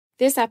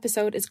This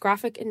episode is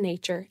graphic in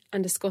nature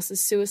and discusses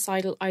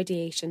suicidal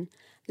ideation.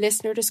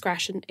 Listener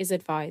discretion is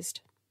advised.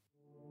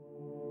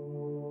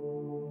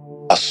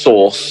 A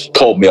source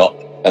called me up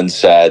and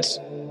said,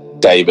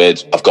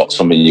 David, I've got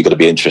something you're going to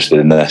be interested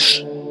in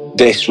this.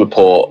 This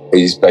report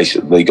is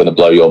basically going to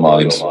blow your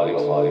mind.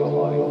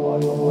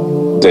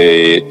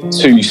 The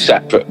two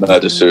separate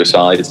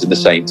murder-suicides in the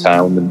same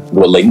town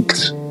were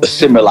linked. The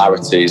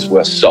similarities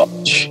were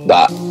such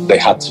that they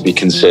had to be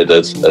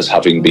considered as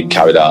having been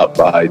carried out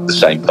by the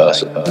same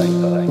person.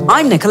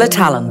 I'm Nicola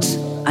Tallant,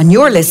 and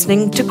you're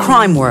listening to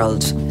Crime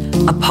World,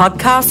 a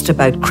podcast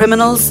about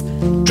criminals,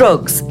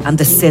 drugs, and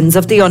the sins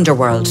of the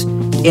underworld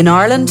in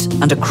Ireland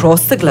and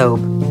across the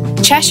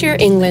globe. Cheshire,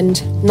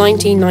 England,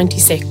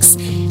 1996.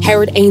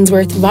 Howard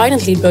Ainsworth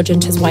violently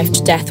bludgeoned his wife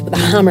to death with a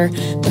hammer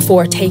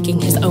before taking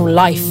his own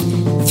life.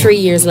 3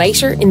 years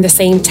later, in the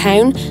same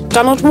town,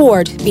 Donald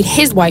Ward beat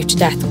his wife to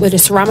death with a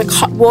ceramic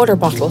hot water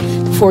bottle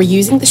before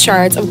using the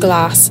shards of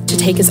glass to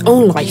take his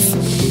own life.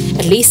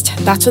 At least,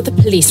 that's what the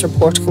police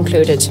report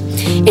concluded.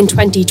 In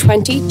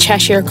 2020,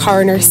 Cheshire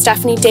coroner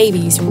Stephanie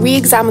Davies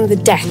re-examined the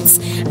deaths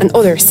and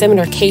other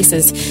similar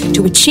cases,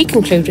 to which she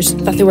concluded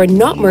that they were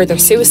not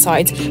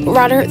murder-suicides, but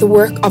rather the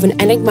work of an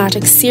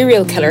enigmatic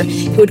serial killer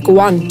who would go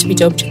on to be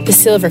dubbed the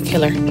Silver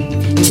Killer.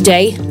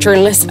 Today,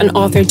 journalist and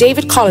author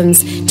David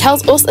Collins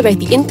tells us about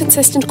the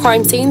inconsistent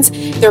crime scenes,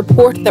 the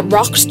report that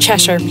rocked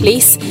Cheshire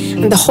police,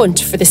 and the hunt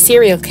for the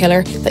serial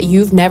killer that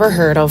you've never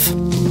heard of.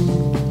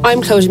 I'm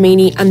Clodagh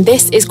Meany, and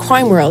this is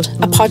Crime World,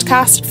 a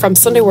podcast from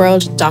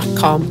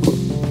SundayWorld.com.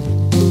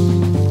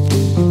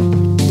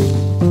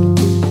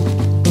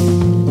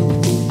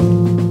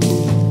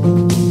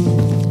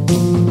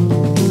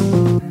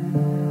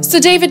 So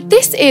David,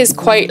 this is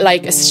quite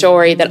like a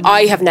story that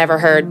I have never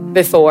heard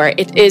before.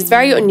 It is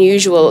very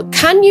unusual.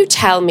 Can you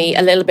tell me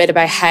a little bit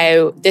about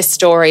how this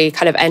story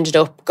kind of ended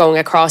up going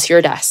across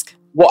your desk?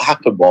 What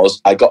happened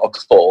was I got a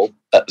call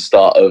at the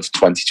start of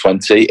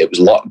 2020. It was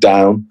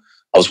lockdown.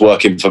 I was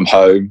working from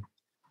home,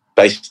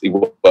 basically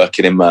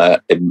working in my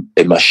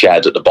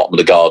shed at the bottom of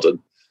the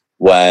garden,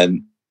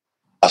 when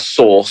a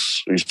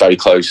source who's very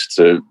close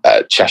to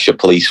Cheshire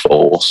Police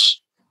Force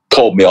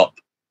called me up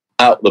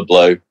out of the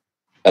blue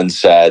and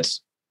said,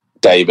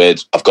 David,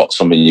 I've got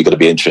something you're going to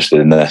be interested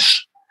in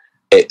this.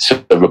 It's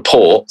a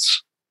report.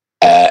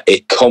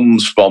 It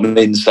comes from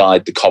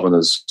inside the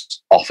coroner's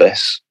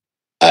office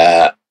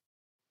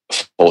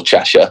for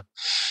Cheshire.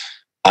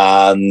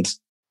 And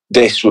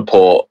this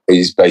report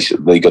is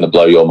basically going to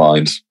blow your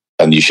mind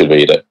and you should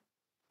read it.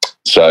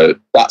 So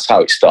that's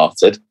how it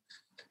started.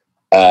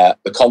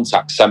 The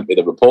contact sent me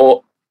the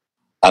report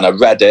and I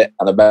read it,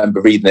 and I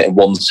remember reading it in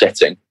one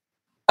sitting.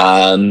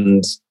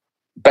 And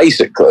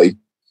basically,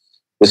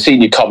 the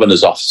senior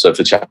coroner's officer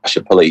for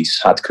Cheshire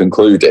Police had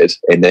concluded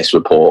in this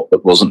report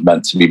that wasn't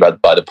meant to be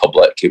read by the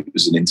public, it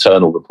was an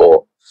internal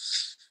report,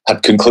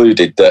 had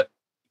concluded that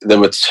there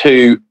were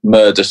two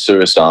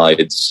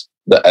murder-suicides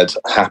that had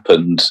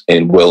happened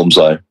in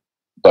Wilmslow,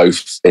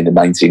 both in the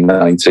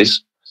 1990s,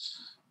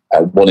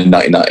 one in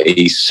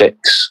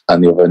 1996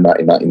 and the other in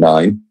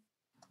 1999.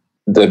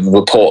 The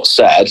report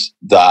said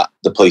that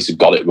the police had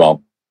got it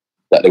wrong,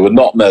 that they were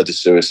not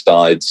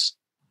murder-suicides,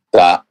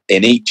 that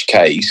in each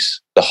case,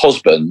 the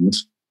husband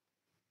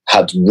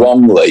had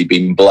wrongly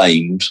been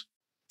blamed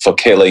for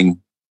killing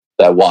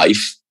their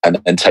wife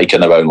and taking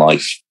their own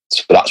life.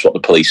 So that's what the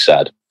police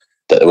said,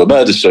 that there were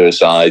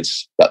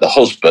murder-suicides, that the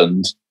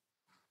husband,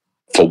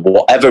 for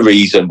whatever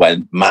reason,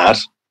 went mad,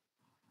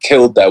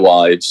 killed their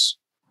wives,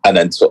 and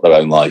then took their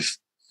own life.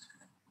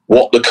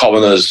 What the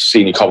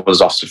senior coroner's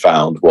officer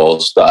found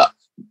was that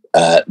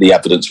the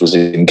evidence was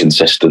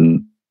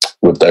inconsistent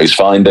with those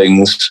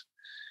findings,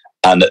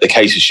 and that the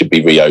cases should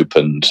be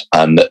reopened,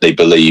 and that they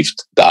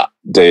believed that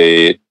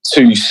the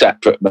two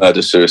separate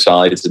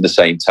murder-suicides in the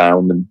same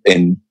town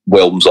in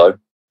Wilmslow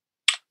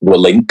were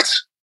linked,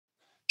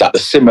 that the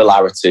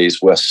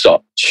similarities were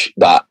such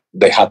that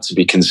they had to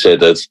be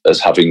considered as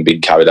having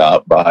been carried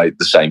out by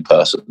the same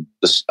person,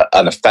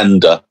 an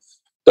offender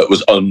that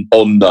was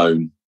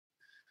unknown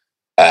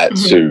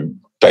to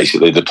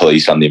basically the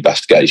police and the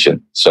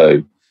investigation.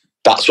 So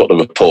that's what the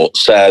report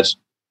said.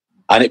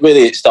 And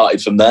it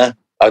started from there.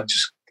 I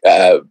just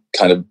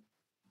kind of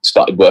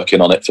started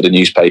working on it for the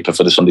newspaper,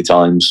 for the Sunday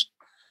Times,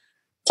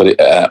 for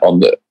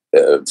the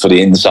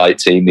Insight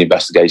team, the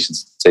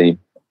investigations team.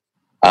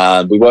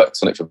 And we worked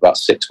on it for about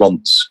 6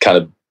 months, kind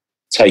of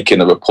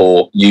taking a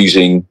report,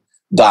 using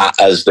that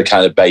as the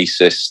kind of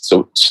basis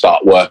to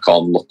start work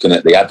on looking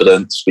at the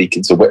evidence,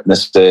 speaking to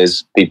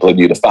witnesses, people who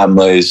knew the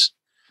families,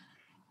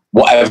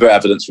 whatever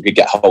evidence we could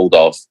get hold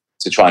of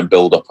to try and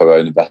build up our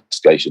own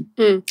investigation.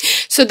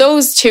 So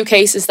those two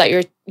cases that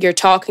you're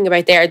talking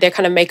about there, they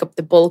kind of make up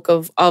the bulk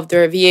of the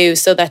review.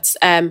 So that's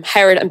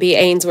Howard and B.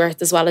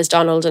 Ainsworth, as well as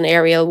Donald and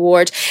Ariel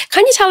Ward.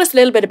 Can you tell us a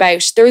little bit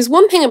about, there was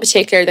one thing in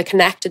particular that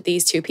connected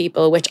these two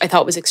people, which I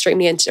thought was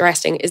extremely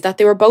interesting, is that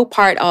they were both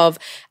part of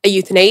a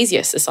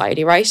euthanasia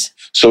society, right?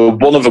 So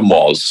one of them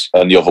was,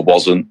 and the other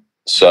wasn't.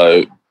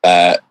 So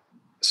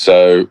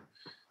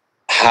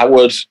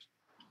Howard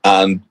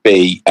and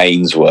B,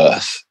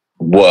 Ainsworth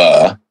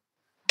were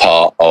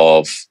part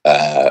of,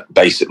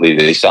 basically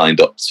they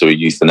signed up to a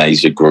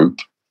euthanasia group.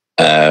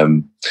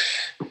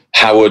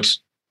 Howard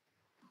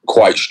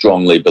quite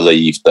strongly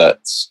believed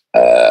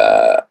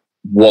that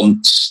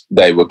once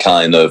they were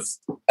kind of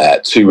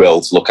too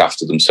ill to look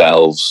after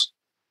themselves,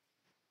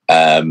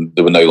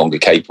 they were no longer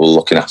capable of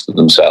looking after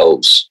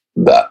themselves,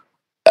 that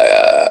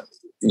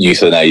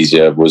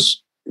euthanasia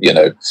was,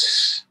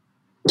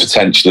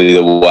 potentially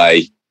the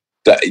way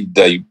that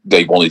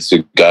they wanted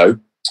to go.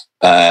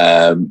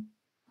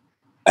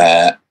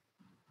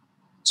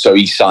 So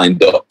he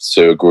signed up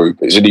to a group.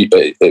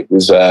 It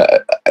was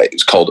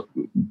called,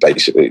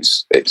 basically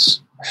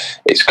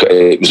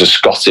it was a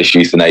Scottish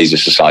euthanasia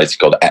society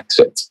called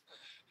Exit,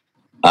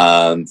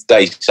 and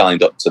they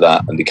signed up to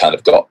that, and they kind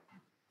of got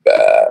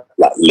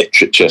like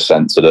literature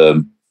sent to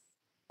them,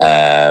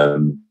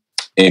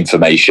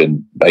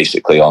 information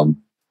basically on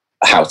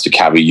how to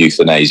carry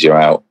euthanasia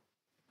out.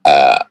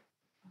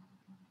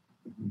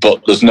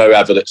 But there's no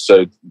evidence.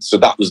 So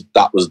that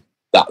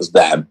was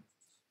them.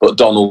 But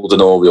Donald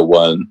and Oriel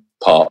weren't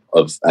part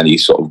of any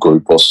sort of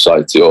group or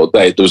society, or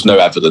there was no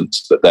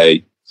evidence that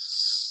they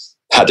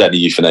had any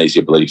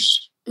euthanasia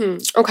beliefs.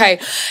 Okay.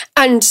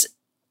 And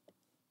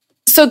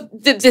so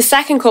the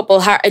second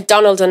couple,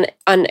 Donald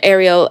and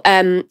Ariel,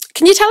 can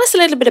you tell us a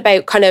little bit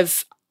about kind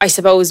of, I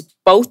suppose,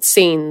 both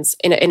scenes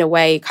in a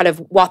way, kind of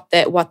what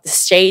the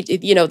stage,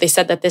 they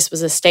said that this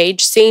was a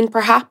stage scene,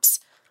 perhaps?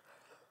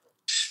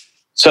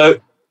 So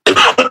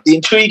the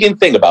intriguing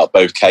thing about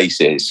both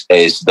cases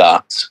is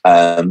that,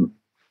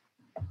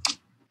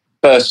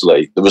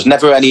 firstly, there was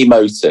never any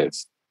motive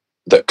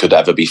that could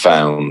ever be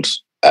found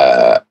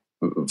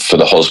for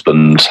the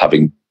husbands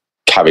having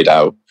carried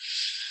out,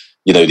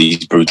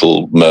 these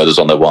brutal murders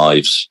on their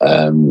wives.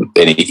 In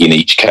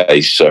each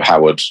case, so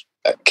Howard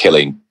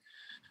killing,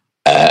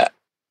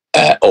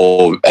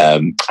 or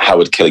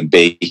Howard killing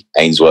B,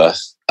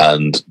 Ainsworth,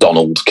 and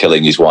Donald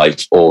killing his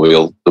wife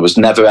Oriel. There was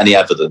never any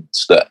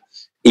evidence that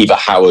either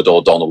Howard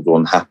or Donald were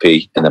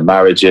unhappy in their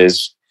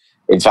marriages.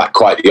 In fact,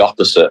 quite the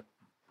opposite.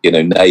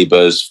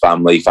 Neighbours,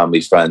 family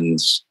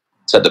friends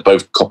said that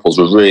both couples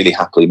were really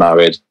happily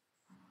married,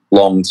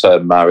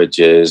 long-term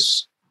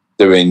marriages.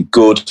 They were in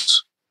good.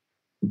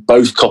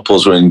 Both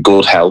couples were in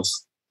good health.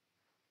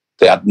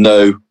 They had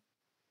no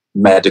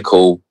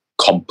medical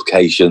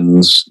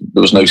complications.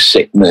 There was no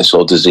sickness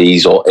or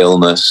disease or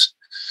illness.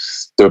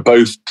 They were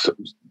both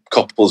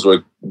couples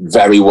were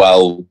very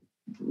well,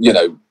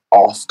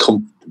 off,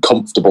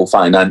 comfortable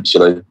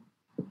financially,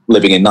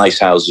 living in nice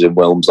houses in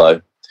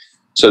Wilmslow.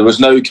 So there was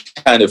no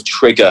kind of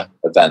trigger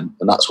event,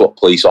 and that's what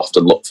police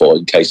often look for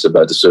in case of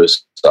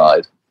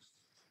murder-suicide.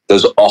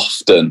 There's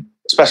often,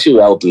 especially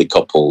with elderly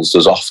couples,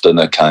 there's often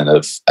a kind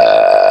of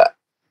a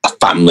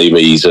family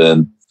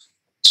reason.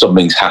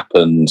 Something's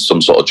happened,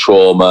 some sort of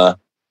trauma.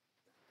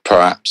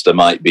 Perhaps there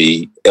might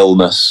be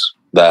illness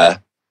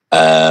there.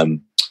 There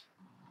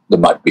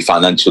might be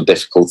financial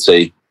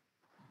difficulty.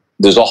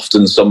 There's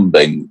often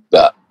something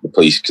that the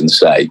police can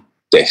say,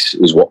 this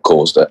is what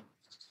caused it.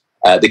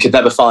 They could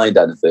never find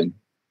anything.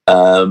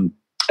 And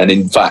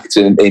in fact,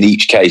 in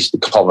each case, the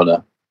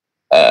coroner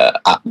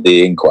at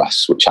the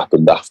inquest, which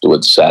happened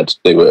afterwards, said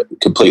they were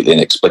completely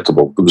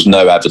inexplicable. There was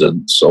no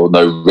evidence or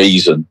no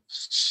reason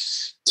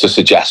to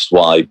suggest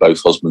why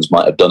both husbands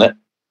might have done it.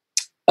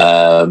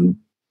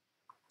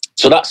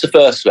 So that's the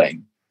first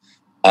thing.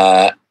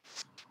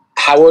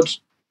 Howard,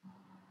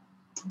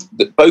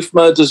 both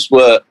murders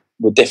were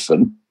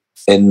different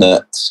in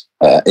that,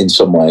 in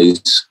some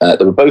ways,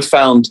 they were both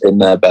found in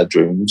their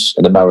bedrooms,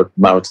 in a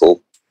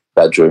marital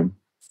bedroom.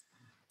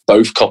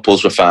 Both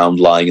couples were found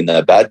lying in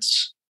their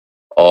beds.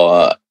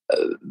 Or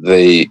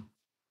the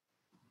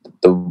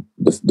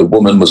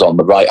woman was on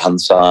the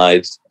right-hand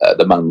side,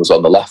 the man was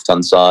on the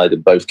left-hand side.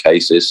 In both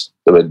cases,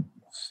 they were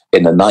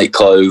in their night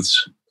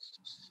clothes.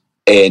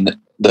 In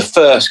the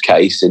first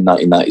case in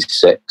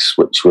 1996,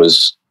 which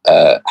was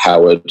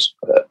Howard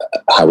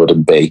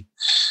and B,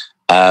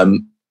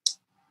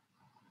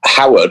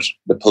 Howard,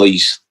 the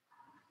police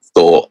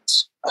thought,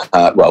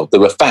 they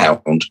were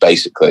found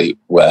basically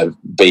where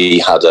B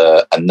had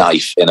a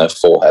knife in her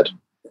forehead,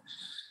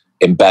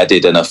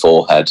 embedded in her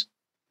forehead.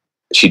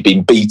 She'd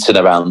been beaten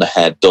around the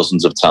head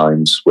dozens of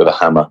times with a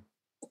hammer.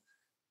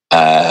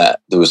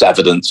 There was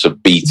evidence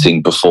of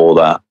beating before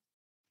that.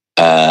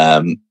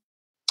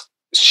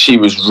 She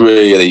was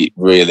really,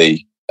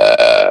 really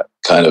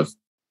kind of,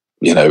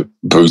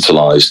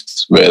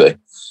 brutalized, really.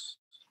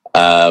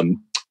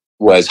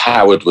 Whereas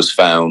Howard was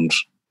found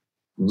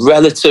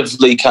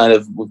relatively kind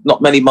of, with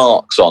not many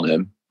marks on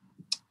him.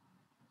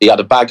 He had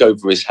a bag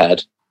over his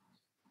head,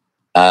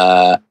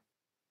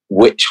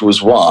 which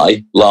was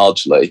why,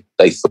 largely,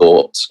 they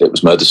thought it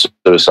was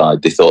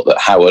murder-suicide. They thought that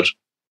Howard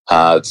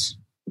had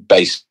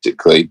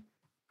basically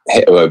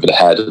hit her over the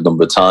head a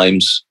number of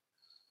times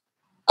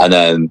and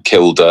then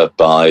killed her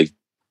by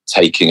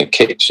taking a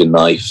kitchen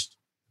knife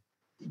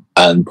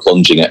and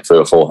plunging it through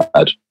her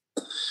forehead.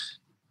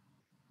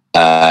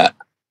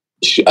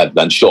 And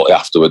then shortly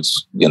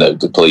afterwards,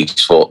 the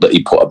police thought that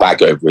he put a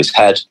bag over his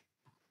head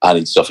and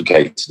he'd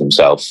suffocated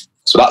himself.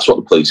 So that's what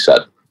the police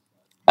said.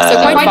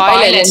 So quite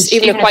violent,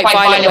 even a quite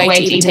violent way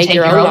to even take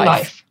your own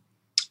life.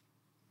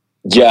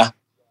 Yeah.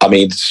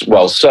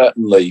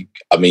 Certainly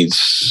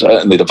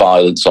the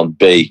violence on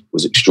B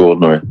was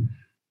extraordinary.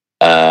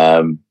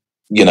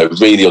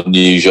 Really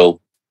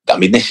unusual.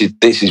 This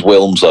is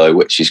Wilmslow,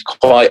 which is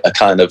quite a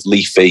kind of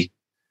leafy,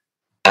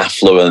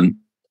 affluent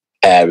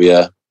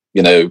area.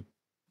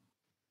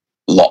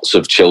 Lots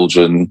of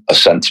children are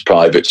sent to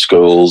private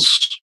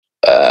schools.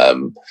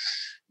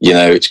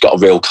 It's got a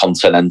real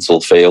continental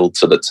feel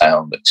to the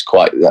town. It's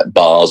quite like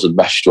bars and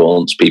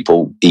restaurants,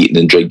 people eating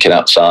and drinking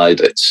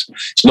outside. It's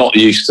not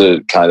used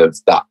to kind of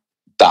that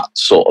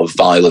sort of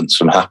violence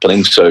from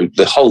happening. So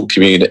the whole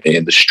community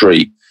in the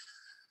street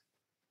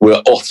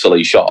were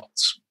utterly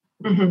shocked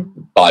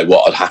by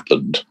what had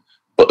happened.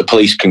 But the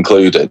police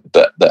concluded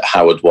that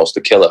Howard was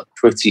the killer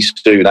pretty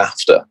soon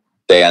after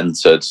they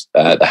entered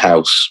the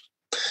house.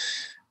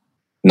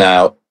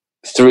 Now,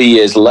 3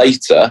 years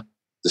later,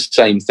 the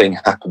same thing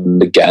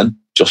happened again,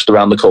 just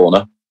around the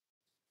corner.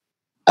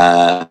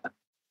 The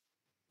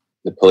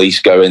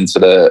police go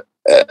into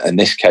in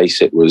this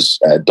case, it was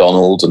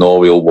Donald and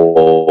Oriel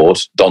Ward.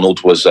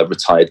 Donald was a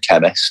retired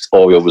chemist.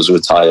 Oriel was a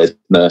retired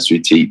nursery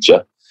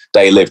teacher.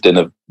 They lived in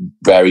a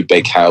very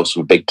big house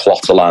with a big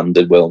plot of land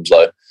in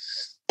Wilmslow.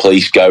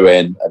 Police go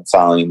in and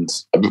find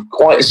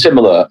quite a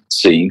similar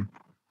scene.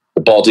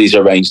 The bodies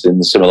are arranged in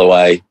a similar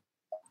way,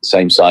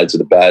 same sides of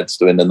the beds.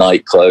 They're in the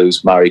night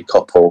clothes, married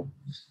couple.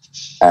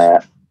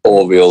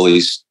 Oriel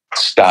is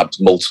stabbed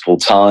multiple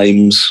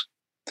times.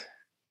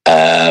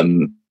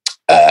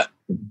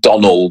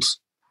 Donald,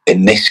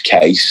 in this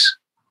case,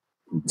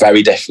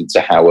 very different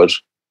to Howard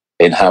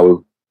in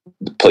how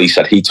the police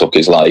said he took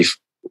his life,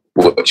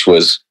 which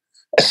was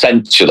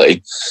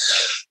essentially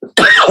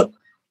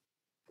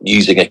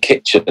using a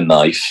kitchen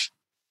knife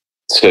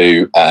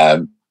to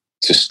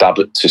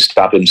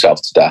stab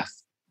himself to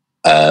death.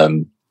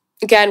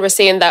 Again, we're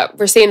seeing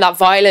that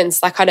violence,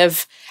 that kind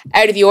of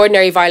out of the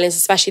ordinary violence,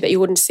 especially that you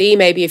wouldn't see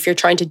maybe if you're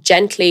trying to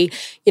gently,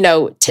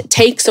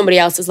 take somebody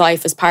else's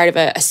life as part of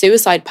a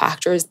suicide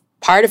pact or as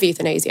part of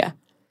euthanasia.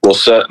 Well,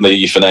 certainly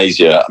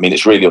euthanasia.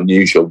 It's really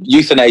unusual.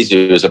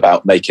 Euthanasia is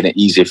about making it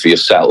easier for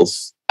yourself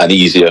and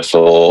easier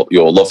for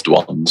your loved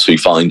ones who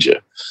find you.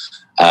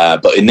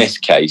 But in this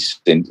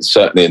case,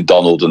 certainly in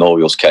Donald and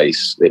Oriel's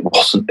case, it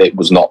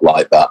was not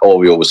like that.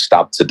 Oriel was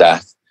stabbed to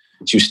death.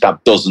 She was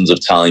stabbed dozens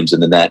of times in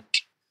the neck.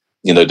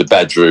 The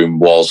bedroom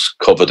was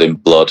covered in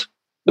blood.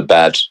 The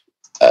bed,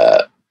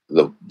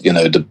 the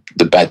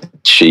bed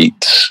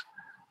sheets,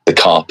 the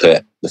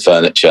carpet, the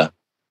furniture.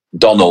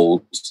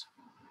 Donald,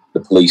 the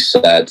police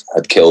said,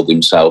 had killed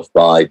himself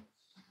by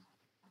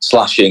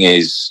slashing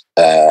his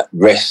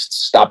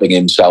wrist, stabbing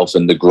himself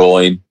in the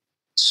groin,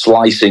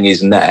 slicing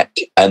his neck,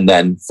 and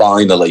then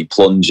finally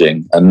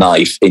plunging a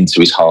knife into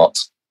his heart.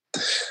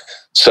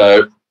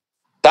 So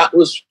that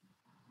was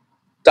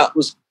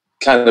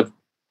kind of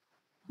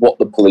what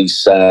the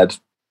police said.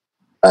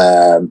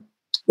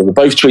 They were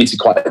both treated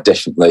quite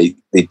differently.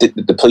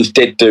 The police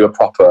did do a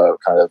proper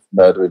kind of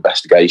murder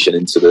investigation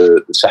into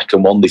the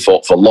second one. They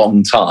thought for a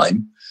long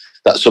time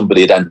that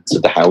somebody had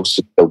entered the house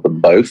and killed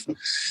them both.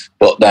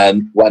 But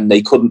then when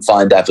they couldn't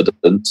find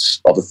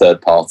evidence of a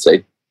third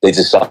party, they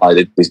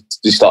started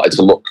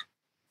to look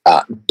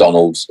at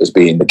Donald as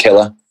being the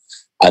killer.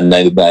 And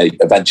then they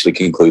eventually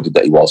concluded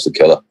that he was the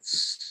killer.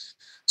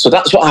 So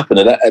that's what happened.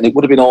 And it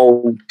would have been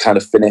all kind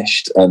of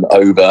finished and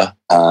over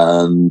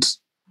and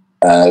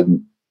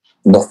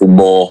nothing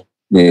more,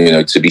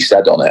 to be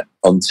said on it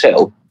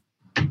until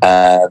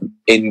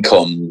in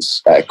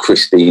comes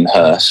Christine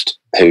Hurst,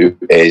 who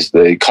is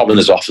the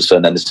coroner's officer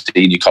and then the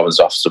senior coroner's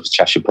officer of the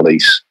Cheshire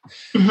Police.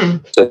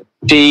 Mm-hmm. So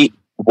she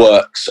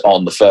works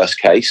on the first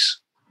case,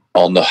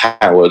 on the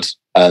Howard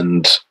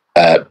and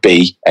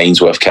B.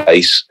 Ainsworth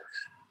case,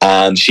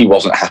 and she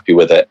wasn't happy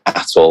with it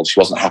at all. She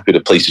wasn't happy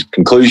with the police's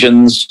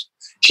conclusions.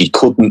 She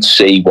couldn't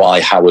see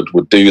why Howard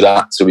would do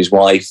that to his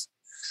wife.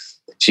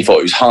 She thought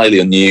it was highly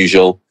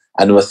unusual,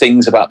 and there were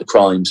things about the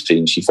crime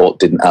scene she thought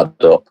didn't add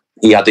up.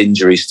 He had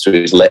injuries to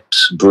his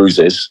lips,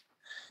 bruises,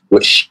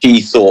 which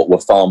she thought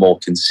were far more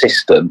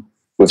consistent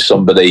with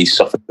somebody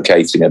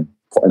suffocating him,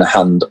 putting a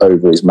hand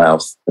over his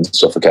mouth and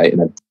suffocating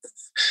him.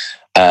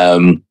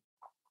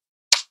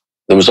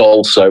 There was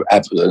also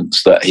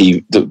evidence that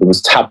there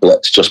was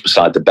tablets just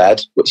beside the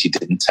bed, which he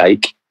didn't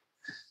take.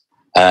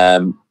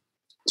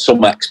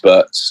 Some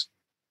experts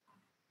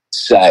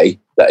say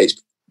that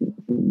it's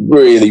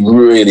really,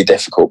 really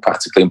difficult,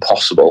 practically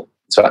impossible,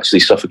 to actually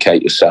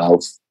suffocate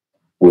yourself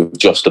with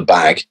just a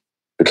bag,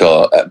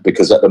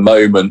 because at the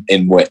moment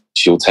in which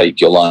you'll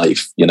take your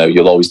life,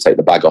 you'll always take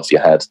the bag off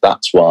your head.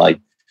 That's why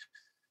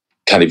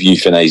kind of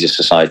euthanasia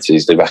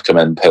societies, they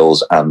recommend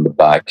pills and the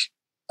bag,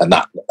 and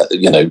that,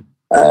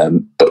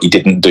 but he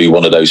didn't do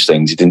one of those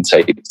things. He didn't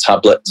take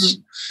tablets.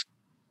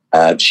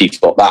 She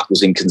thought that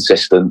was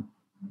inconsistent.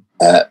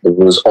 There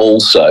was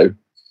also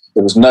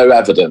there was no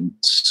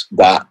evidence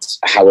that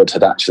Howard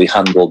had actually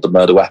handled the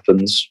murder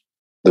weapons.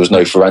 There was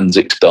no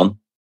forensics done.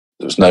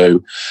 There was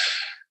no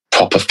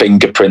proper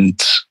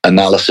fingerprint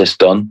analysis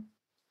done.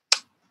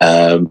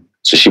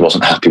 So she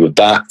wasn't happy with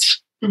that.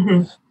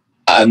 Mm-hmm.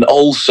 And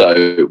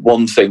also,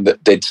 one thing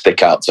that did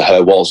stick out to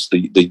her was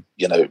the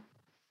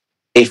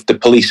if the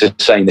police are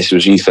saying this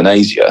was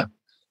euthanasia,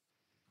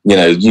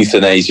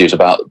 euthanasia is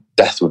about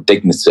death with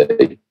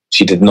dignity.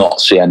 She did not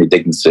see any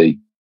dignity,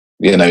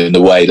 in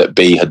the way that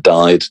B had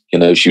died.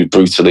 She was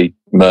brutally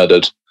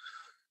murdered.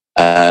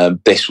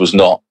 This was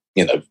not,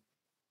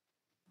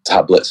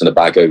 tablets and a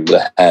bag over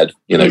the head.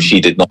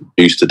 She did not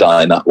choose to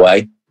die in that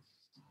way.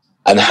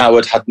 And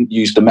Howard hadn't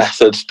used the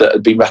method that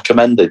had been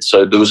recommended.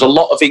 So there was a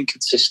lot of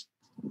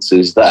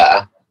inconsistencies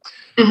there.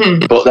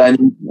 Mm-hmm. But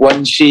then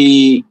when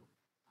she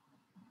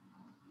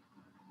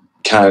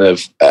kind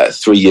of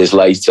 3 years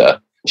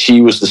later, she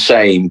was the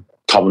same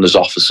coroner's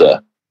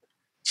officer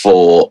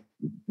for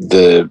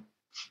the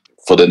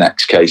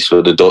next case,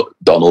 for the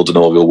Donald and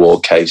Oriel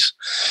Ward case.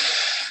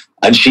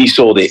 And she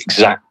saw the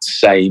exact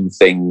same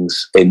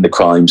things in the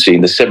crime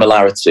scene. The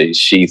similarities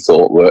she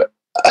thought were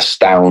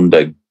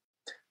astounding.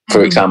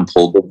 For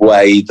example, the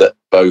way that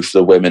both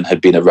the women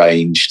had been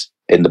arranged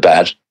in the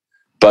bed,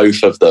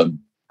 both of them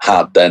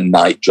had their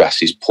night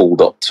dresses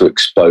pulled up to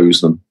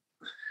expose them.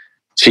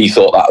 She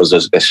thought that was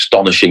an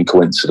astonishing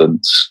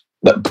coincidence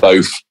that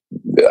both,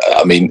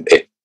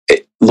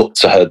 it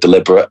looked to her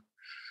deliberate.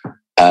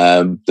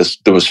 There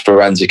was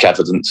forensic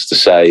evidence to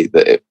say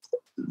that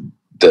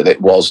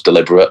it was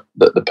deliberate,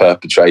 that the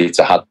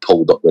perpetrator had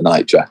pulled up the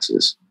night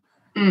dresses.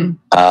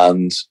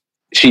 And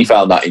she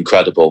found that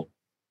incredible.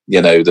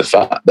 The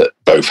fact that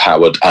both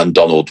Howard and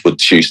Donald would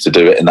choose to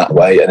do it in that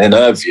way. And in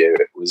her view,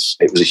 it was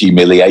a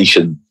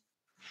humiliation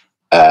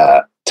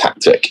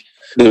tactic.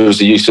 There was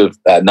the use of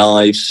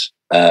knives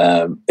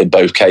in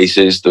both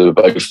cases. They were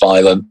both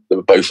violent. They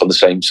were both on the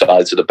same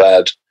sides of the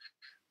bed.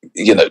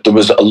 There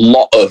was a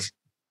lot of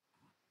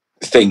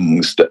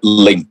things that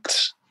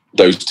linked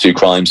those two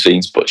crime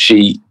scenes, but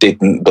she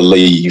didn't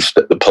believe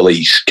that the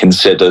police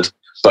considered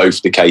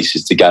both the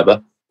cases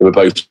together. They were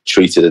both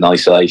treated in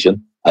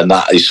isolation. And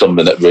that is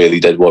something that really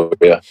did worry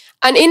her.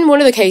 And in one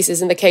of the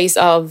cases, in the case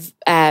of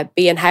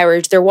B and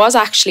Howard, there was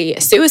actually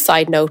a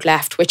suicide note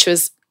left, which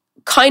was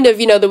kind of,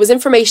 there was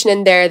information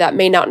in there that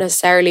may not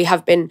necessarily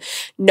have been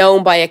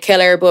known by a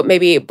killer,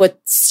 but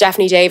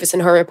Stephanie Davis in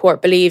her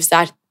report believes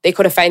that they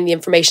could have found the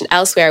information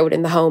elsewhere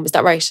within the home. Is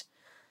that right?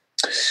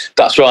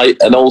 That's right.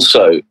 And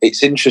also,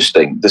 it's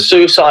interesting. The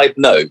suicide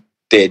note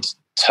did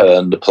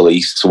turn the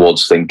police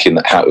towards thinking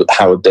that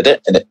Howard did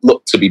it, and it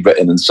looked to be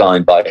written and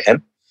signed by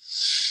him.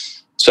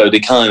 So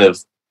they kind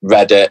of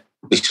read it,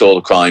 they saw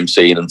the crime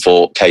scene and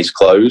thought, case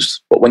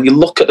closed. But when you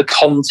look at the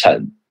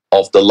content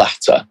of the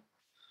letter,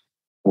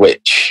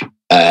 which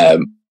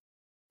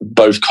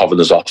both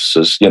coroner's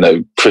officers,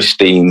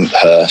 Christine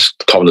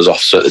Hurst, coroner's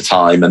officer at the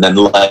time, and then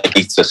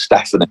later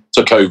Stephanie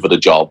took over the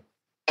job,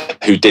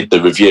 who did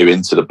the review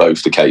into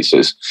both the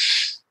cases.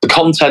 The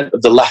content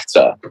of the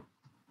letter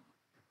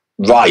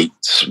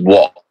writes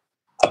what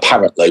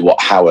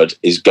Howard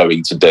is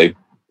going to do,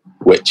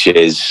 which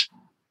is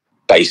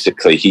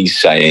basically he's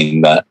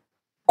saying that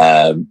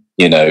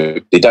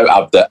they don't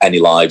have any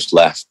lives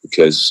left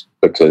because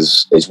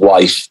his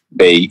wife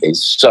B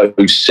is so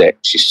sick,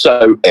 she's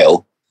so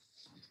ill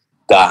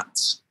that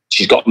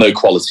she's got no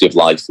quality of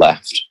life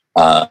left,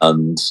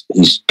 and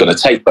he's going to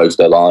take both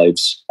their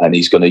lives, and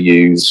he's going to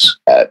use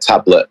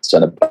tablets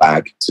and a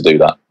bag to do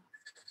that.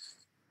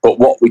 But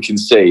what we can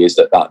see is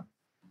that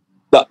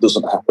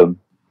doesn't happen.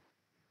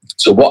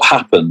 So what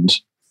happened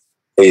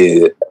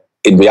is,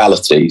 in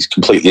reality, is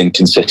completely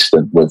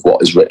inconsistent with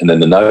what is written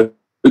in the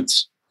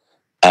notes.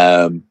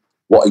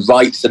 What he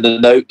writes in the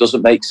note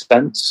doesn't make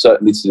sense,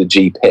 certainly to the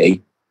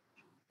GP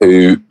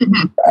who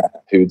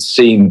had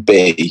seen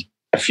B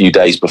a few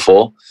days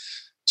before.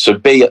 So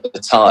B at the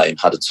time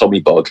had a tummy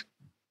bug.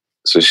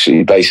 So she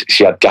had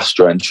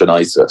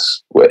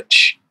gastroenteritis,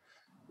 which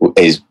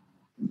is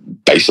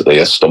basically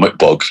a stomach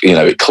bug.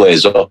 It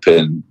clears up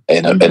in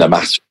a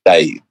matter of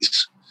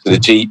days. So the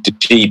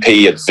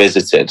GP had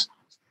visited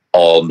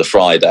on the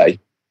Friday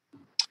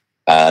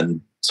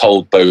and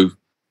told both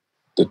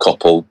the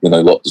couple,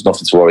 look, there's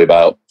nothing to worry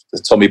about. The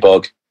tummy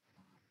bug,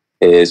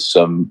 here's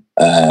some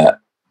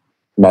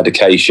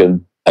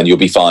medication and you'll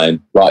be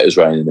fine, right as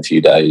rain in a few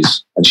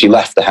days. And she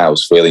left the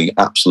house feeling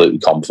absolutely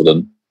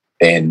confident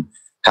in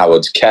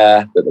Howard's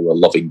care, that they were a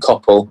loving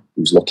couple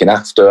who was looking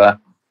after her,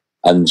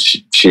 and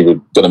she was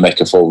going to make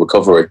a full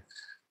recovery.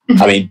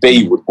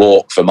 B would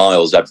walk for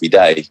miles every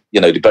day.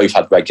 They both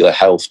had regular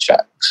health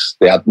checks.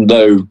 They had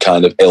no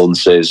kind of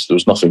illnesses. There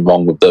was nothing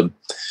wrong with them.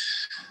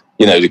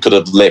 They could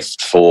have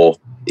lived for,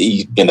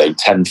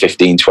 10,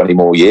 15, 20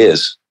 more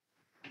years.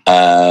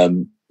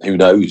 Who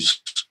knows?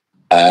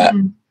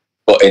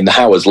 But in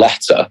Howard's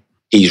letter,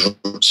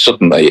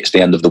 it's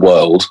the end of the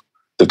world.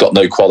 They've got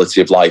no quality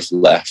of life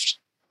left.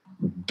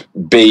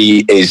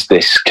 B is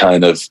this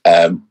kind of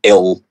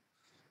ill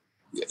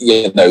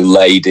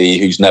lady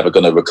who's never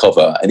going to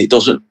recover. And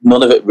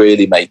none of it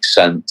really makes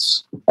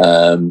sense.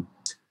 And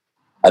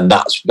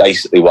that's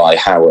basically why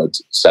Howard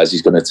says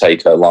he's going to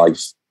take her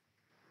life.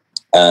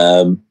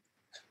 So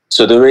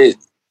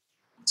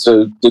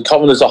the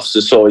coroner's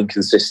officer saw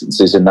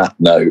inconsistencies in that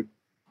note,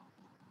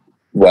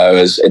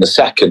 whereas in a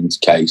second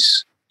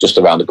case, just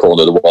around the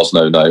corner, there was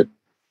no note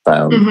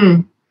found.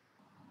 Mm-hmm.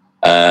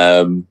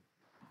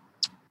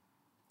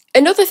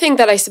 Another thing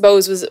that I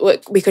suppose was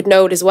what we could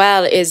note as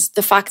well is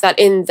the fact that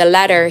in the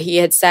letter he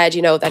had said,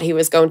 that he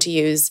was going to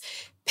use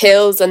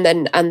pills and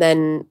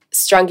then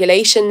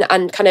strangulation,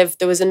 and kind of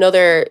there was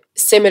another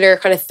similar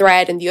kind of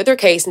thread in the other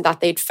case, in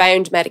that they'd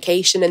found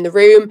medication in the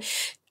room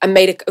and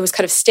it was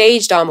kind of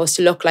staged almost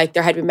to look like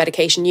there had been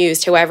medication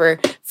used. However,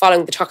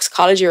 following the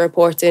toxicology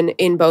reports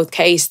in both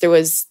cases, there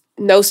was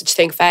no such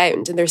thing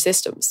found in their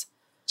systems.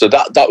 So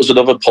that was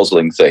another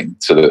puzzling thing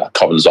to the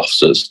coroner's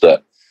officers,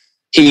 that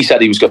he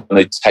said he was going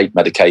to take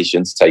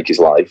medication to take his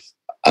life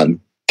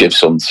and give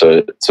some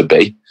to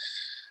B.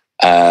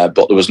 But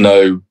there was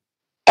no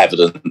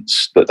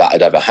evidence that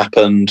had ever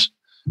happened.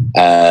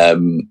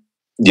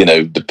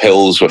 The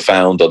pills were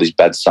found on his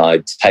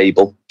bedside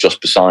table just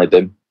beside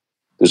him.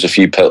 There was a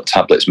few pill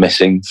tablets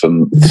missing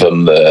from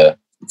the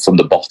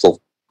bottle.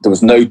 There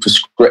was no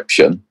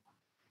prescription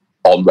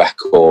on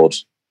record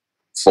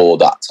for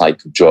that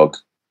type of drug.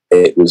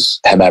 It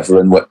was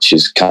hemevrin, which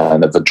is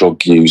kind of a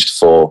drug used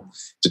to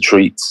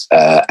treat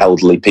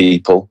elderly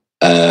people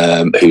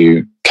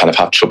who kind of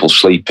have trouble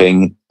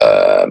sleeping,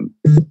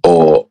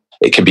 or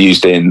it can be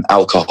used in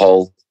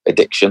alcohol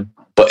addiction.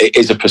 But it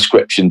is a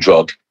prescription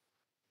drug,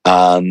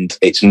 and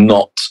it's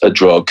not a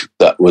drug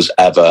that was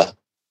ever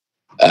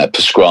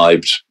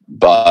prescribed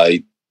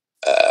by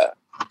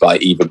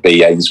either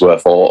B.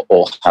 Ainsworth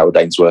or Howard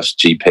Ainsworth's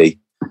GP.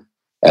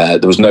 There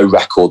was no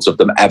records of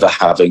them ever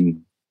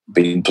having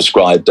been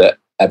prescribed it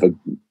ever.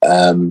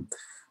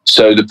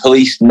 So the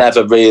police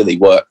never really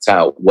worked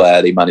out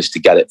where they managed to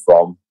get it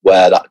from,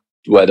 where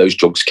those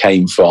drugs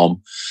came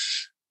from,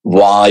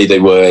 why they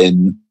were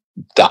in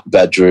that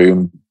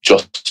bedroom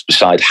just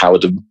beside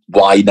Howard, and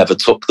why he never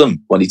took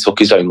them when he took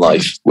his own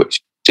life,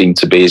 which seemed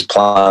to be his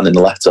plan in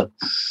the letter.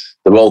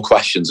 They were all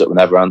questions that were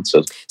never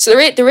answered. So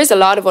there is a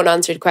lot of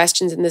unanswered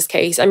questions in this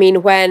case. I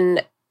mean,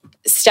 when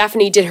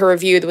Stephanie did her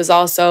review, there was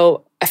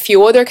also a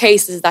few other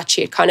cases that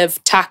she had kind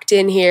of tacked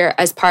in here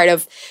as part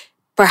of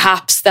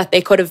perhaps that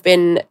they could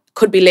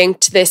be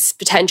linked to this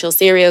potential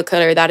serial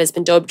killer that has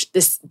been dubbed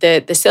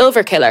the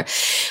Silver Killer.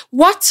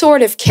 What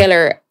sort of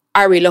killer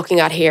are we looking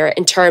at here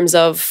in terms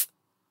of,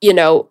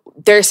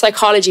 their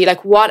psychology?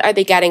 Like, what are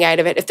they getting out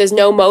of it? If there's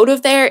no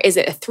motive there, is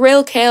it a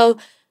thrill kill?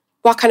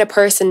 What kind of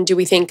person do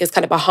we think is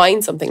kind of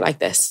behind something like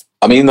this?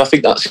 I mean, I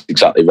think that's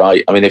exactly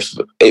right. I mean, if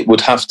it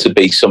would have to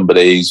be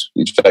somebody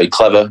who's very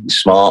clever,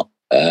 smart,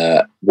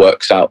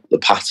 works out the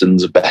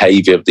patterns of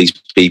behaviour of these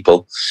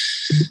people,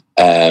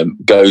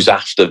 goes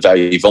after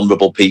very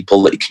vulnerable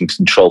people that he can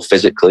control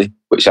physically,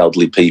 which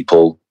elderly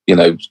people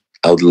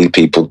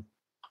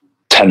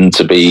tend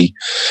to be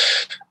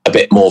a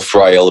bit more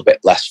frail, a bit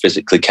less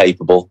physically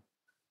capable.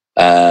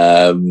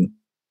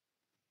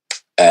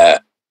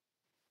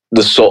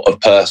 The sort of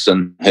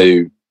person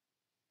who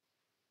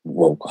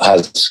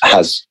has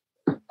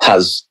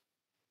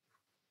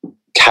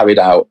carried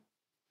out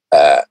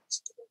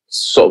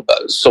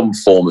some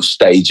form of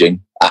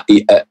staging at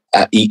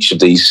each of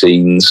these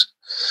scenes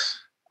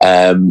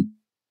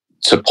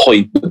to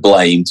point the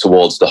blame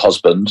towards the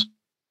husband.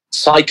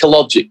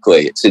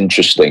 Psychologically, it's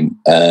interesting.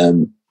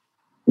 The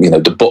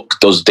book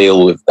does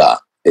deal with that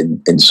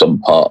in some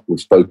part. We've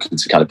spoken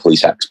to kind of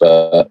police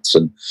experts,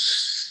 and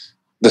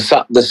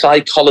the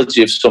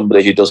psychology of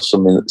somebody who does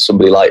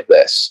somebody like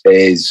this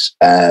is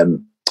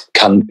you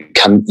can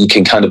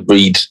kind of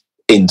read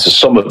into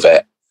some of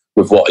it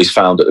with what is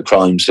found at the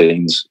crime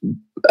scenes.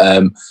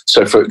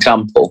 So, for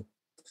example,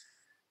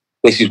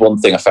 this is one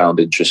thing I found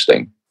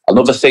interesting.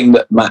 Another thing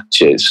that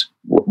matches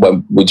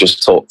when we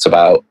just talked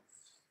about,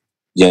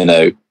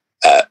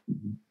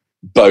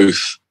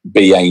 both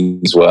B.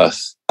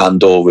 Ainsworth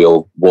and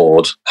Oriel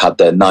Ward had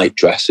their night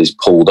dresses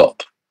pulled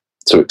up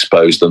to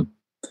expose them.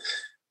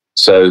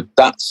 So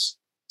that's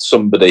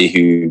somebody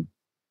who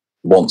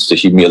wants to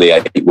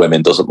humiliate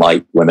women, doesn't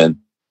like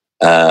women,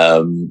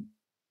 for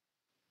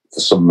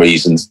some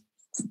reasons,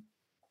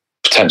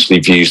 potentially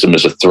views them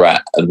as a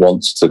threat and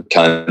wants to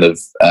kind of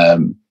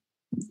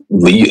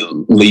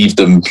leave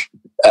them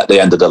at the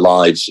end of their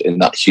lives in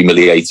that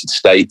humiliated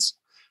state.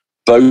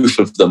 Both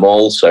of them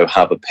also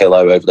have a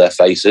pillow over their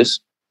faces.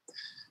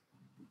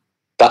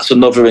 That's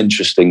another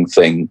interesting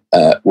thing,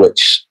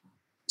 which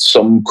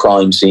some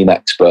crime scene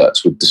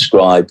experts would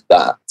describe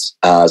that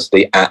as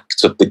the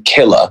act of the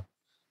killer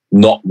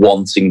not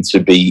wanting to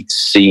be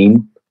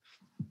seen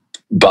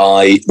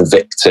by the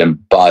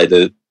victim, by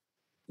the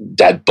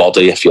dead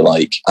body, if you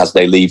like, as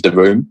they leave the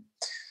room.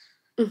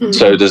 Mm-hmm.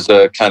 So there's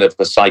a kind of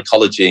a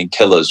psychology in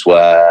killers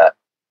where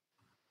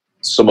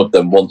some of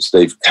them, once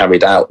they've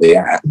carried out the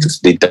act,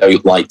 they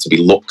don't like to be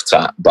looked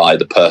at by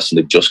the person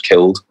they've just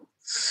killed.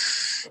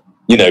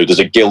 there's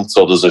a guilt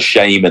or there's a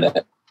shame in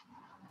it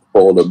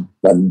for them,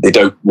 and they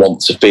don't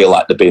want to feel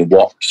like they're being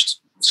watched.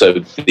 So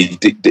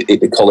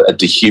they call it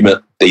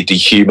they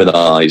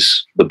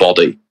dehumanize the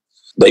body.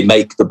 They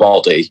make the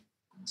body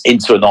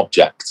into an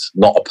object,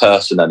 not a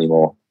person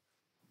anymore.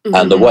 Mm-hmm.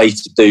 And the way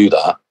to do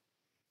that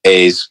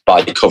is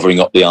by covering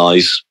up the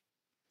eyes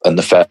and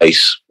the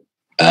face.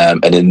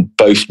 And in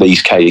both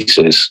these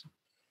cases,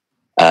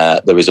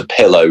 there is a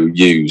pillow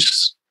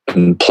used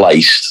and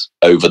placed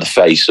over the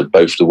face of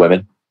both the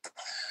women.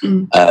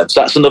 Mm.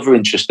 So that's another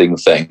interesting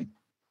thing.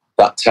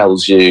 That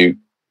tells you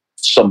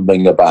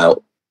something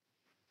about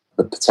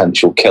the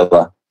potential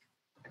killer,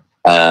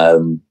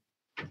 that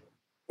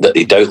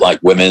they don't like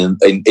women.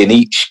 In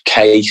each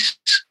case,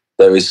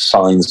 there is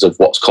signs of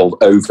what's called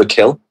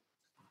overkill.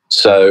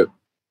 So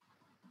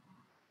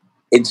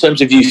in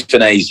terms of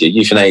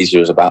euthanasia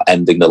is about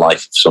ending the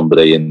life of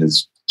somebody in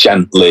as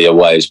gently a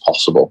way as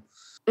possible.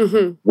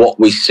 Mm-hmm. What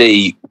we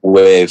see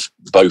with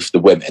both the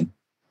women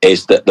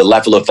is that the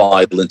level of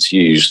violence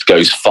used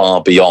goes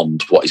far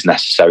beyond what is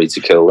necessary to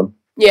kill them.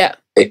 Yeah.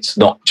 It's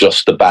not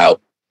just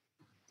about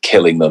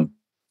killing them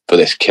for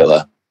this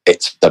killer.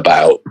 It's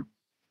about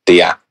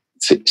the act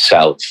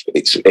itself.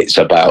 It's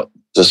about,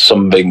 there's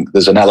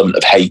an element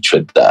of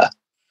hatred there.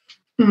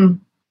 Mm.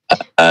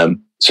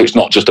 So it's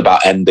not just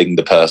about ending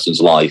the person's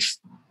life.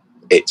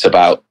 It's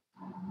about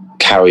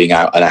carrying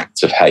out an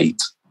act of hate.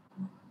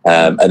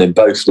 And in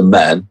both the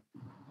men,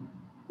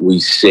 we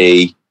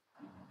see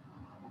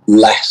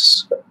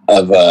less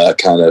of a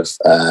kind of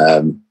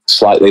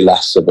slightly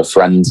less of a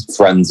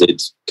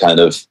frenzied kind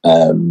of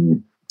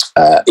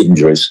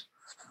injuries.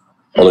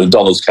 Although in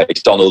Donald's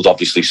case, Donald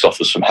obviously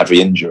suffers from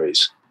heavy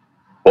injuries.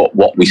 But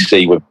what we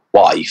see with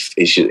wife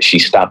is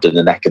she's stabbed in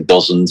the neck a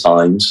dozen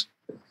times.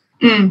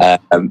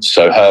 Mm.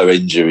 So her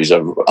injuries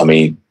are,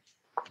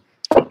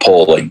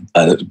 appalling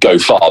and go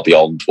far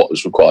beyond what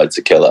was required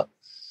to kill her.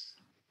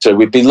 So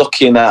we'd be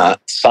looking at,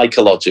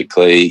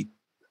 psychologically,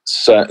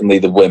 certainly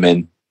the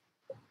women,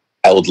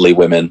 elderly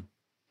women,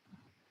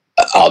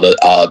 are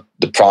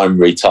the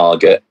primary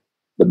target.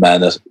 The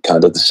men are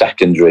kind of the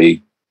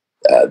secondary.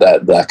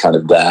 They're kind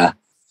of there.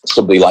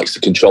 Somebody likes to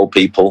control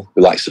people,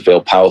 who likes to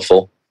feel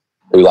powerful,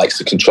 who likes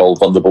to control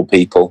vulnerable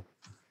people,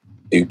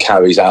 who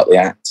carries out the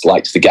act,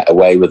 likes to get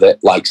away with it,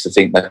 likes to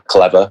think they're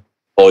clever,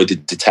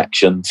 avoided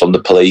detection from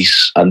the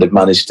police, and they've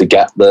managed to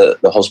get the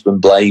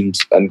husband blamed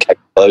and case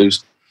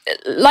closed.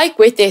 Like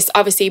with this,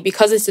 obviously,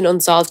 because it's an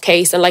unsolved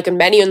case, and like in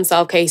many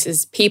unsolved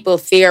cases, people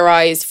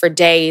theorise for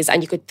days,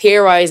 and you could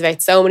theorise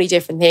about so many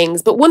different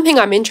things. But one thing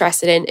I'm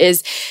interested in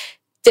is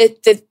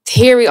the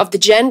theory of the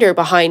gender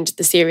behind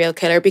the serial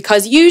killer,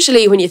 because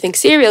usually when you think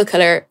serial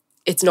killer,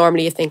 it's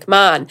normally you think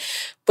man.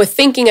 But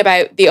thinking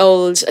about the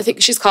old, I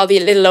think she's called the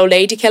little old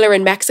lady killer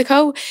in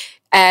Mexico,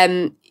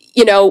 an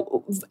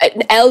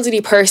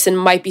elderly person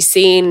might be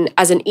seen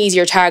as an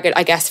easier target,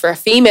 I guess, for a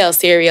female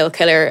serial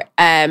killer,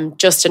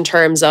 just in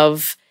terms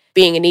of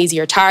being an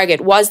easier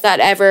target. Was that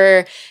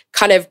ever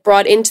kind of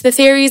brought into the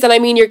theories? And I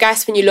mean, your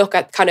guess, when you look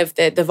at kind of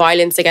the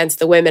violence against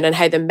the women and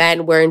how the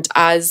men weren't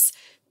as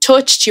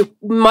touched, you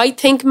might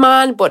think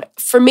man, but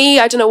for me,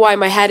 I don't know why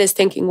my head is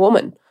thinking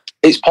woman.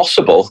 It's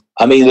possible.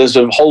 I mean, there's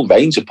a whole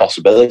range of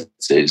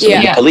possibilities. Yeah.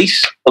 I mean,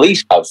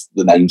 police have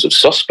the names of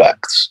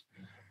suspects.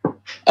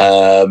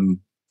 So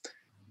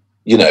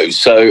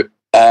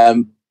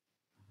I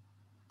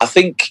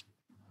think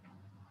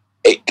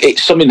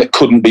it's something that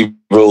couldn't be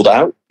ruled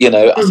out.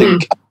 I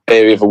think a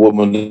theory of a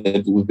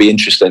woman would be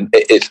interesting.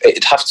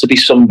 It'd have to be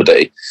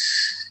somebody,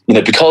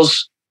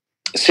 because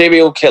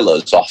serial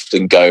killers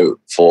often go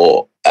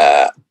for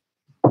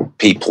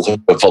people who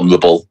are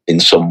vulnerable in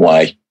some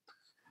way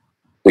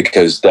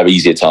because they're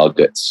easier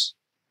targets.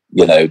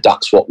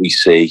 That's what we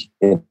see.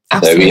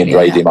 Ian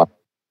Brady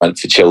went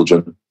for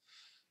children.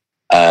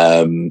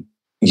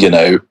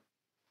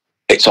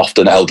 It's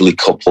often elderly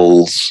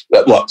couples.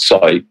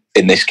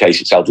 In this case,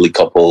 it's elderly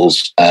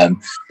couples, but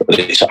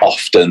it's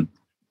often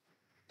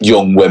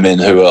young women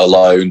who are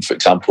alone. For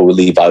example, with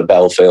Levi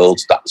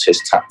Belfield, that was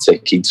his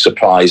tactic. He'd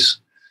surprise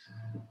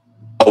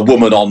a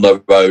woman on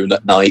their own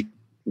at night,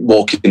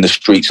 walking the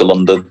streets of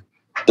London.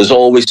 There's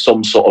always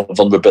some sort of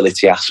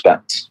vulnerability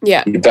aspect.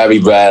 Yeah. You very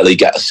rarely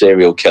get a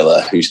serial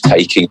killer who's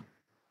taking,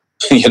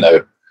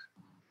 an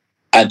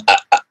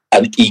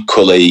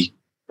equally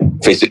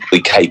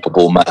physically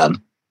capable man.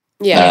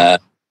 Yeah.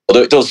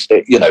 Although it does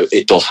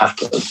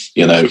happen,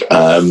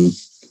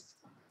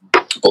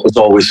 but there's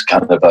always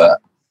kind of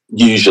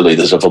usually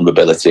there's a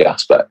vulnerability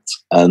aspect.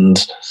 And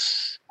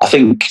I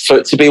think for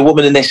it to be a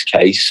woman in this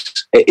case,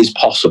 it is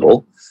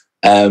possible.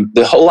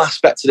 The whole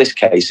aspect of this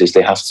case is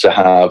they have to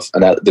have,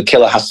 the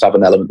killer has to have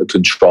an element of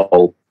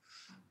control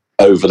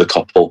over the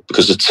couple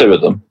because there's two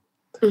of them.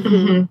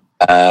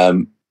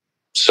 Mm-hmm.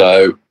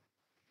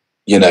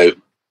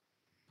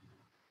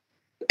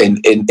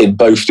 In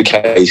both the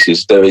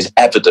cases, there is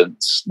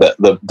evidence that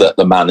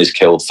the man is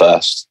killed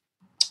first,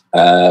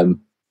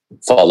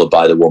 followed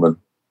by the woman.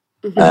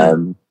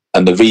 Mm-hmm.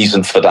 And the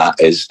reason for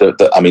that is that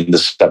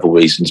there's several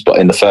reasons, but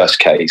in the first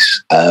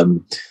case,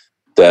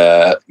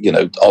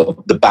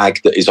 the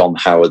bag that is on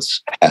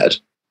Howard's head,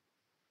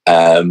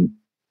 that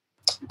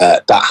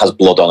has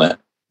blood on it.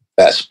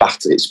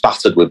 It's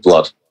spattered with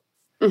blood.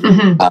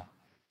 Mm-hmm.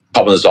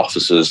 Coroner's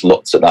officers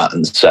looked at that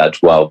and said,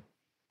 "Well,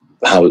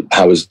 how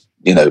has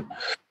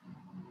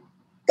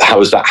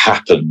that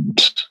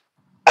happened?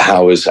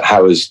 How has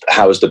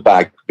the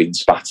bag been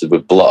spattered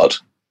with blood?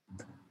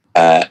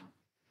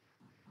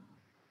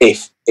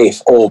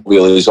 If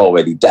Oriel is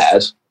already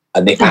dead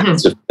and the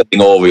act of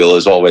killing Oriel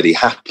has already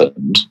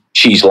happened,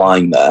 she's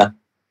lying there,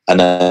 and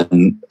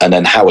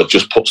then Howard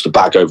just puts the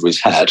bag over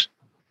his head,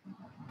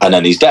 and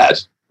then he's dead.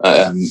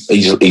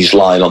 He's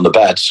lying on the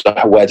bed. So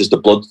where does the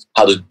blood?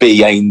 How does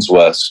B.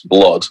 Ainsworth's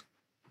blood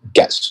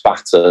get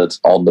spattered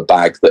on the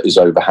bag that is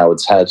over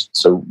Howard's head?"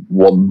 So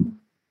one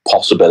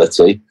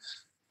possibility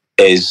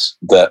is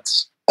that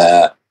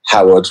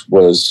Howard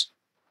was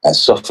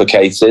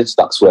suffocated.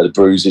 That's where the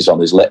bruises on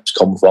his lips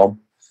come from.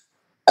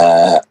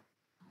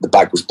 The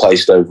bag was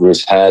placed over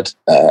his head.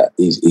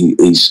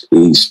 He's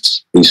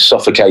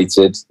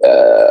suffocated,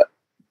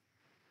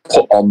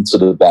 put onto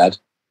the bed,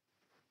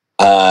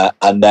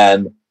 and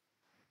then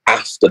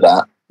after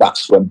that,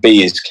 that's when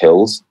B is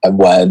killed, and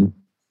when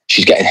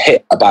she's getting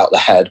hit about the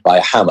head by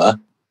a hammer,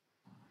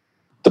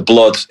 the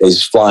blood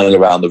is flying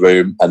around the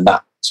room, and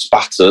that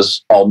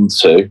spatters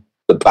onto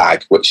the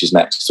bag, which is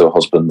next to her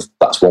husband.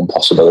 That's one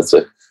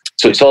possibility.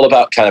 So it's all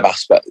about kind of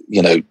aspect,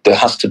 there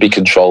has to be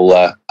control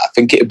there. I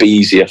think it would be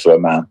easier for a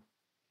man,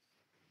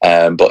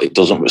 but it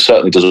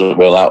certainly doesn't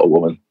rule out a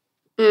woman.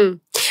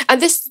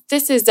 And this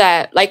is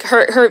like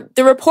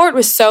the report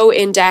was so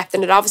in depth,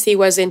 and it obviously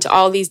was into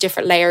all these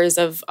different layers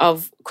of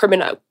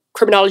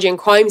criminology and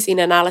crime scene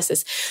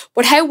analysis.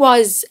 But how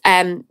was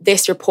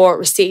this report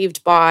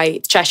received by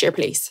the Cheshire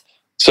Police?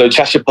 So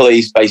Cheshire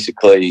Police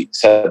basically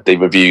said they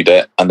reviewed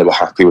it and they were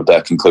happy with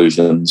their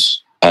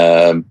conclusions.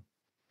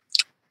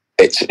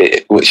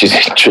 Which is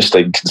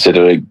interesting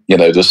considering,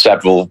 there's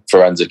several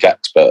forensic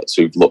experts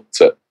who've looked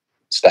at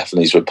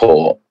Stephanie's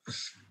report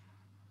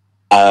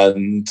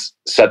and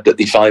said that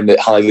they find it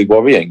highly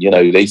worrying.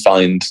 They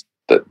found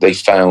there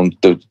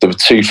were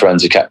two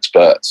forensic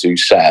experts who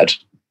said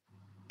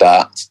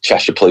that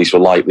Cheshire Police were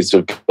likely to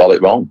have got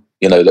it wrong.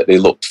 That they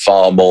looked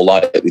far more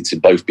likely to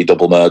both be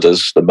double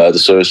murders than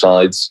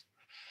murder-suicides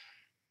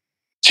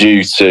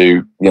due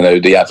to,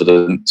 the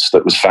evidence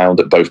that was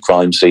found at both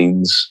crime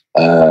scenes.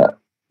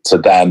 To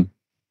them,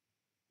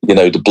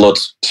 the blood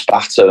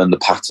spatter and the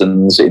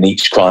patterns in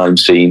each crime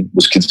scene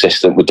was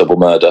consistent with double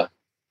murder.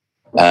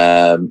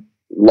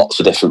 Lots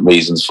of different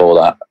reasons for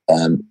that.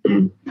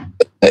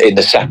 In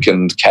the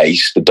second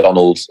case, the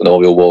Donald and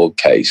Oriel Ward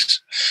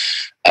case,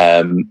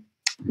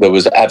 there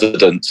was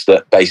evidence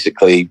that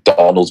basically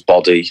Donald's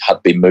body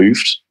had been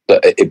moved,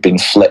 that it had been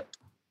flipped.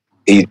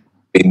 He'd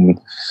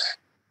been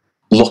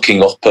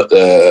looking up at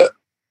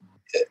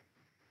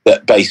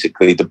that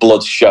basically the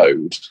blood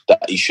showed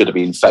that he should have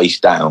been face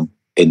down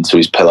into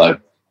his pillow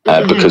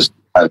because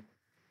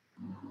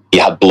he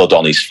had blood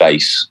on his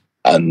face,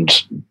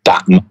 and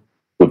that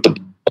with the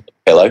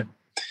pillow.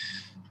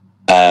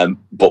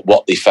 But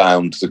what they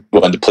found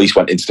when the police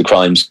went into the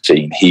crime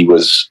scene, he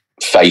was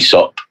face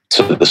up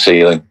to the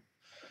ceiling,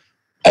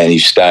 and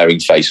he's staring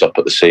face up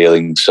at the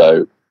ceiling.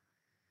 So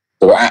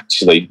there were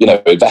actually,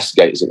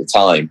 investigators at the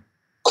time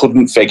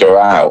couldn't figure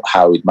out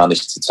how he'd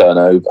managed to turn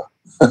over.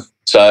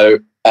 So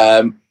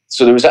there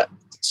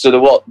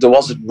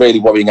was really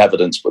worrying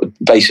evidence, but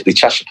basically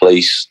Cheshire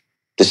Police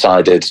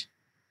decided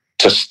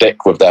to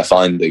stick with their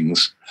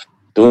findings.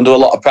 They're under a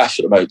lot of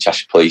pressure at the moment,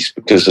 Cheshire Police,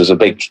 because there's a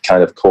big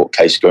kind of court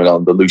case going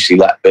on. The Lucy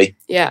Letby,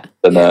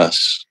 the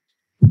nurse,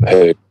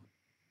 who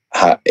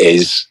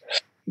is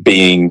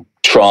being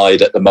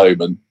tried at the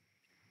moment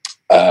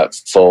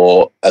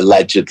for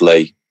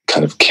allegedly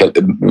kind of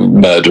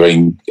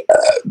murdering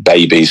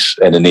babies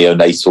in a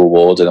neonatal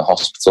ward in a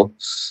hospital.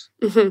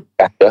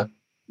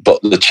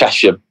 But the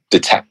Cheshire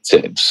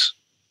detectives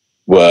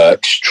were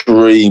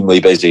extremely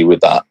busy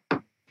with that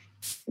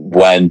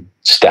when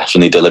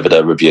Stephanie delivered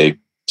her review.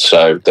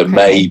 So there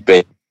may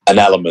be an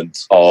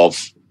element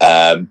of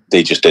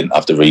they just didn't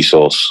have the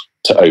resource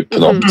to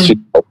open up two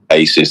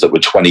cases that were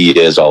 20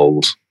 years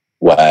old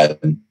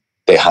when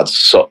they had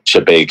such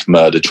a big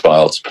murder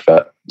trial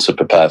to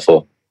prepare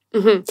for.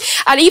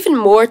 And even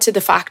more to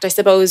the fact, I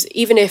suppose,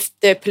 even if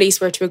the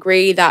police were to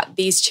agree that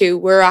these two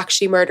were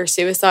actually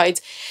murder-suicides,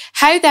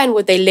 how then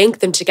would they link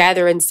them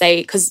together and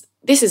say, because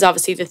this is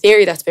obviously the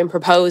theory that's been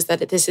proposed,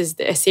 that this is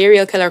a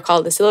serial killer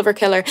called the Silver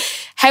Killer,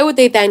 how would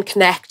they then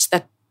connect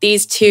that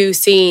these two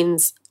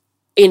scenes,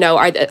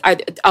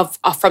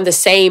 are from the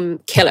same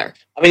killer?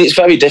 I mean, it's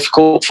very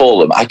difficult for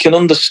them. I can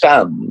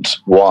understand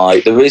why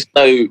there is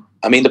no...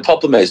 I mean, the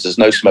problem is there's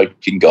no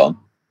smoking gun.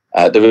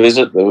 There's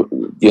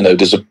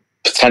a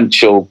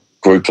potential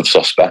group of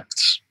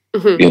suspects,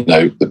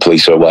 the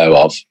police are aware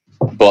of,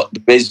 but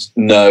there is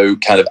no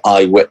kind of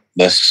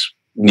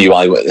new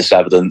eyewitness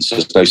evidence.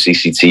 There's no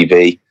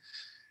CCTV.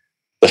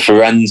 The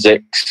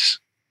forensics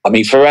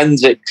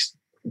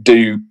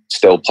do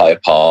still play a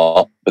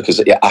part,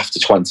 because after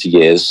 20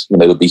 years,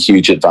 there'll be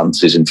huge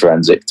advances in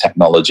forensic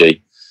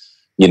technology.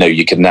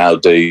 You can now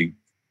do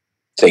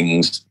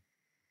things,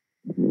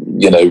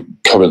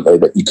 currently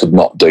that you could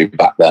not do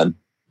back then.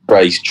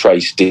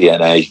 Trace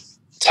DNA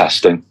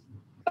testing,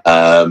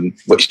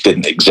 which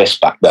didn't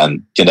exist back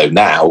then.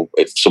 Now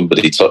if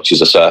somebody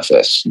touches a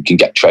surface, you can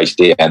get trace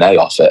DNA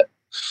off it.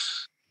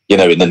 In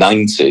the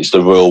 90s,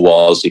 the rule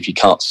was if you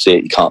can't see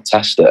it, you can't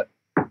test it.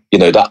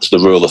 That's the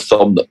rule of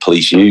thumb that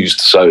police used.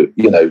 So,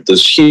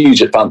 there's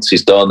huge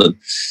advances done, and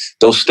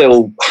they'll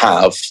still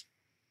have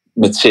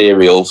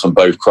material from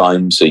both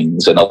crime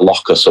scenes in a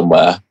locker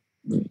somewhere.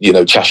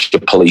 Cheshire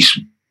Police,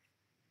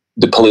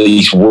 the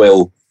police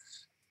will,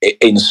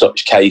 in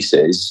such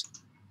cases,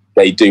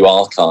 they do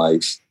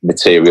archive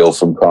material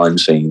from crime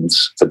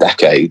scenes for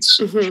decades.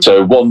 Mm-hmm.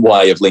 So one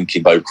way of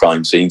linking both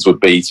crime scenes would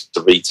be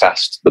to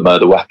retest the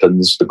murder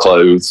weapons, the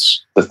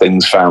clothes, the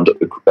things found at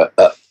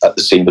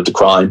the scene of the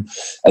crime,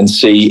 and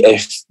see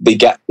if they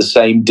get the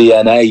same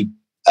DNA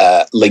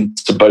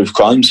linked to both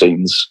crime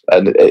scenes.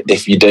 And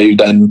if you do,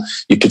 then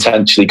you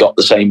potentially got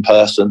the same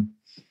person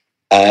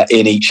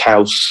in each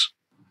house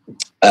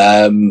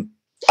at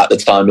the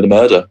time of the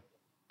murder.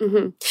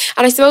 Mm-hmm.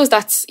 And I suppose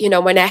that's,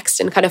 my next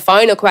and kind of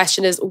final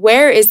question is,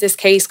 where is this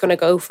case going to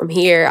go from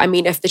here? I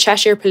mean, if the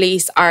Cheshire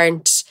Police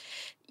aren't,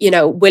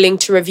 willing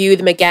to review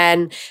them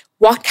again,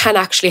 what can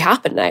actually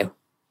happen now?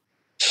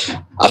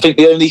 I think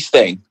the only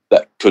thing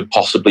that could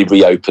possibly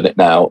reopen it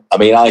now,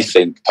 I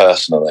think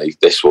personally,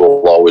 this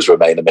will always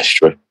remain a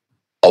mystery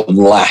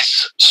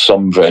unless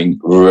something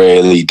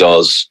really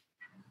does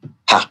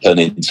happen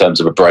in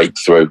terms of a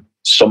breakthrough.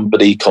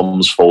 Somebody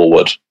comes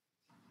forward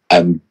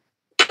and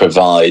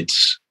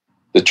provides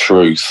the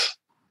truth,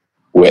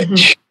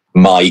 which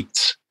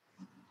might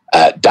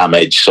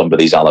damage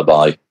somebody's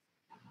alibi,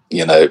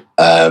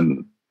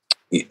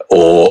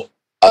 or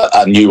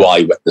a new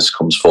eyewitness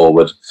comes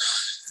forward.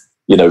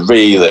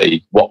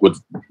 Really, what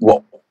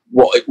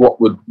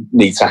would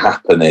need to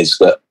happen is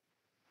that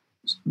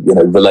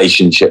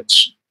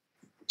relationships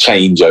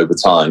change over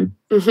time.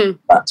 Mm-hmm.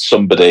 That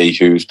somebody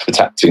who's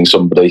protecting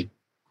somebody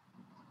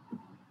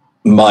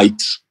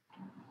might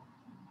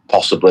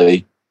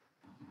possibly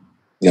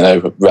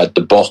have read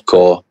the book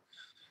or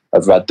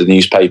have read the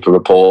newspaper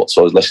reports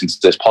or listened to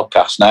this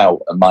podcast now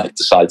and might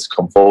decide to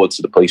come forward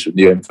to the police with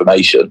new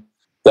information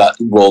that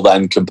will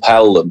then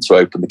compel them to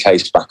open the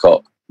case back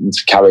up and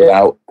to carry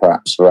out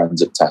perhaps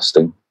forensic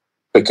testing.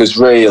 Because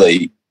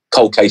really,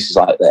 cold cases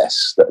like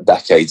this that are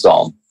decades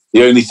on,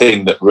 the only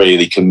thing that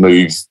really can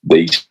move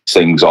these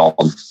things on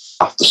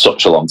after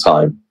such a long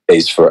time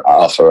is for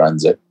our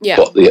forensic. Yeah.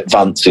 But the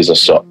advances are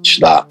such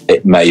that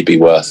it may be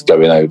worth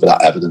going over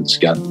that evidence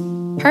again.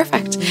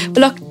 Perfect.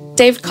 Well, look,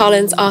 David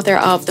Collins, author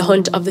of The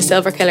Hunt of the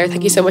Silver Killer,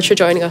 thank you so much for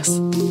joining us.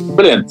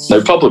 Brilliant,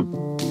 no problem.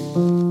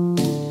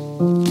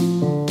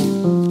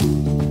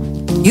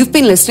 You've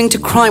been listening to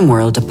Crime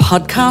World, a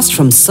podcast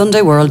from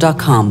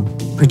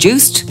SundayWorld.com,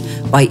 produced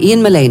by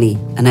Ian Mullaney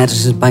and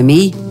edited by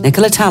me,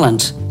 Nicola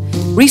Tallant.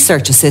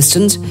 Research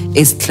assistant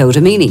is Claude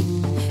Amini.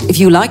 If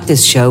you like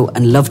this show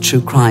and love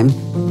true crime,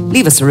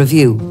 leave us a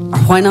review, or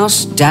why not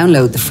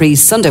download the free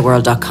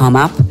SundayWorld.com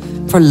app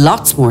for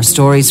lots more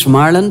stories from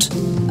Ireland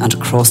and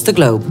across the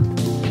globe.